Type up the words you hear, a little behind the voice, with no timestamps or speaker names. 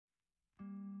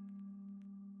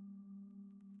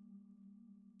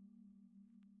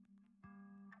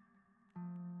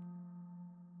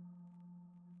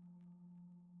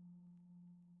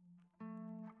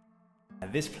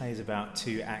This play is about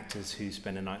two actors who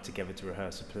spend a night together to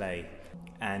rehearse a play.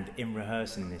 And in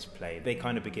rehearsing this play, they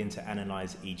kind of begin to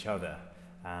analyse each other.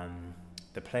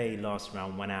 The play lasts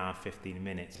around 1 hour, 15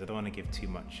 minutes. I don't want to give too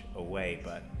much away,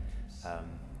 but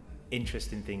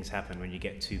interesting things happen when you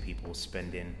get two people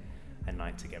spending a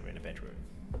night together in a bedroom.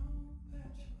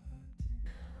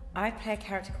 I play a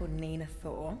character called Nina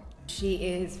Thor. She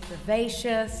is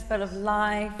vivacious, full of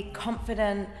life,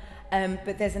 confident,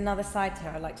 but there's another side to her.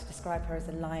 I like to describe her as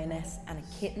a lioness and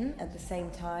a kitten at the same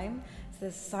time. So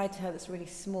there's a side to her that's really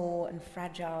small and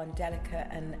fragile and delicate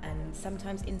and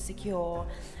sometimes insecure.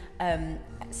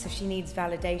 So she needs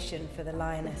validation for the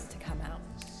lioness to come out.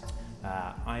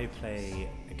 I play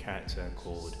a character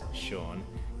called Sean.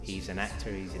 He's an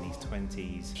actor, he's in his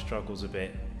 20s, struggles a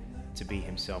bit to be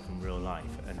himself in real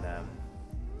life, and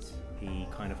he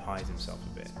kind of hides himself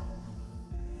a bit.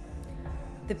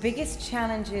 The biggest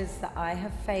challenges that I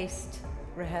have faced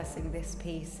rehearsing this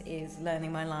piece is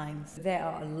learning my lines. There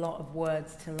are a lot of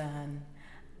words to learn,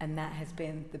 and that has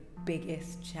been the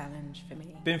biggest challenge for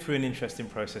me. Been through an interesting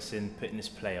process in putting this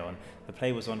play on. The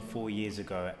play was on 4 years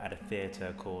ago at a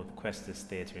theatre called the Questus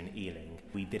Theatre in Ealing.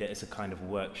 We did it as a kind of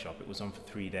workshop. It was on for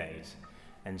 3 days.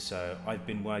 And so I've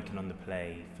been working on the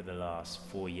play for the last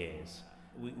 4 years.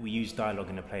 We use dialogue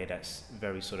in the play that's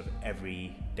very sort of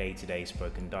every day-to-day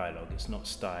spoken dialogue. It's not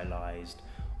stylized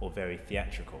or very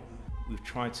theatrical. We've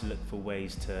tried to look for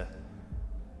ways to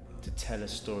tell a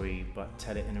story, but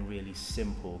tell it in a really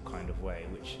simple kind of way,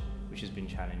 which has been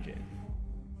challenging.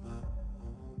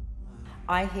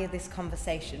 I hear this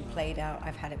conversation played out.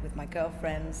 I've had it with my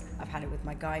girlfriends, I've had it with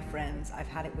my guy friends, I've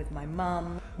had it with my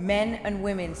mum. Men and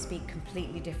women speak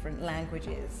completely different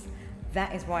languages.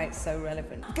 That is why it's so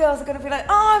relevant. Girls are going to be like,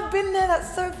 oh, I've been there,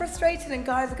 that's so frustrating. And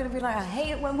guys are going to be like, I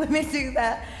hate it when women do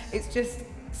that. It's just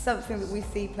something that we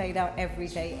see played out every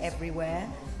day, everywhere.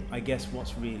 I guess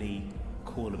what's really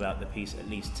cool about the piece, at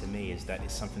least to me, is that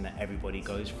it's something that everybody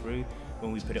goes through.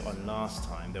 When we put it on last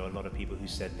time, there were a lot of people who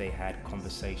said they had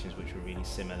conversations which were really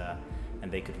similar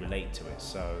and they could relate to it.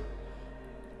 So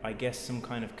I guess some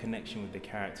kind of connection with the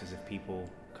characters if people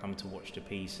come to watch the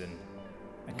piece and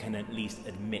can at least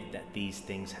admit that these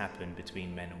things happen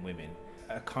between men and women.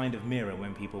 A kind of mirror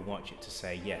when people watch it to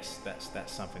say, yes,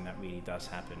 that's something that really does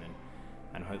happen,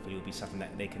 and hopefully it'll be something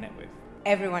that they connect with.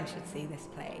 Everyone should see this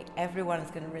play. Everyone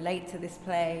is going to relate to this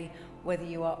play, whether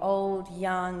you are old,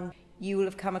 young. You will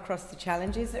have come across the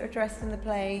challenges that are addressed in the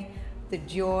play, the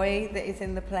joy that is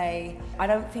in the play. I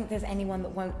don't think there's anyone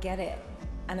that won't get it.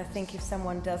 And I think if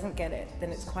someone doesn't get it, then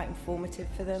it's quite informative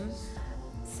for them.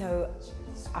 So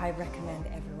I recommend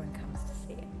everyone.